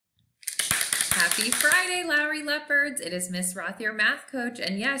Happy Friday, Lowry Leopards. It is Miss Roth, your math coach,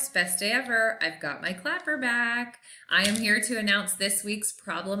 and yes, best day ever. I've got my clapper back. I am here to announce this week's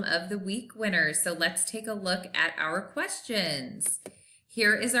Problem of the Week winners. So let's take a look at our questions.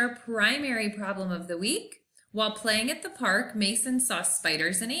 Here is our primary problem of the week. While playing at the park, Mason saw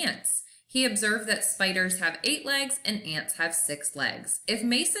spiders and ants. He observed that spiders have 8 legs and ants have 6 legs. If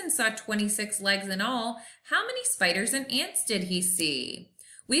Mason saw 26 legs in all, how many spiders and ants did he see?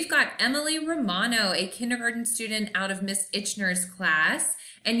 We've got Emily Romano, a kindergarten student out of Miss Itchner's class,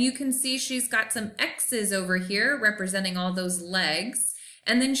 and you can see she's got some X's over here representing all those legs,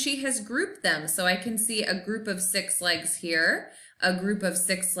 and then she has grouped them. So I can see a group of 6 legs here, a group of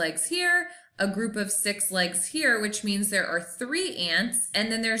 6 legs here, a group of 6 legs here, which means there are 3 ants, and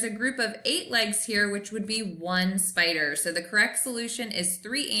then there's a group of 8 legs here, which would be 1 spider. So the correct solution is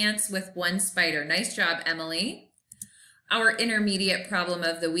 3 ants with 1 spider. Nice job, Emily. Our intermediate problem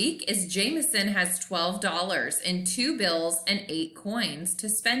of the week is Jameson has $12 in 2 bills and 8 coins to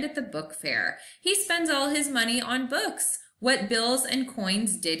spend at the book fair. He spends all his money on books. What bills and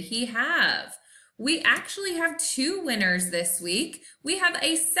coins did he have? We actually have 2 winners this week. We have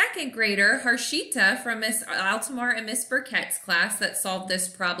a 2nd grader, Harshita, from Miss Altamar and Miss Burkett's class that solved this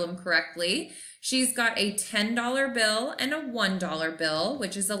problem correctly. She's got a $10 bill and a $1 bill,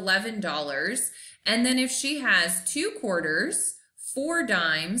 which is $11. And then if she has 2 quarters, 4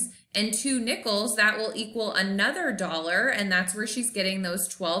 dimes, and 2 nickels, that will equal another dollar, and that's where she's getting those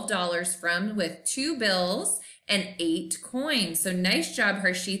 $12 from, with 2 bills and 8 coins. So nice job,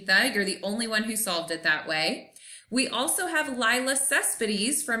 Harshita. You're the only one who solved it that way. We also have Lila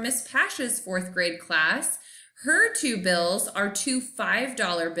Cespedes from Miss Pasha's 4th grade class. Her 2 bills are 2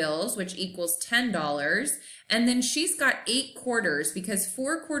 $5 bills, which equals $10. And then she's got 8 quarters because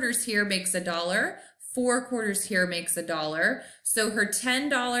 4 quarters here makes $1. 4 quarters here makes $1. So her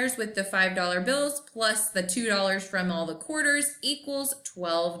 $10 with the $5 bills plus the $2 from all the quarters equals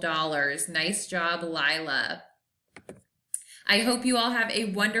 $12. Nice job, Lila. I hope you all have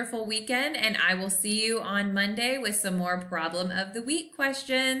a wonderful weekend, and I will see you on Monday with some more Problem of the Week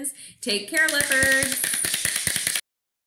questions. Take care, Leopards.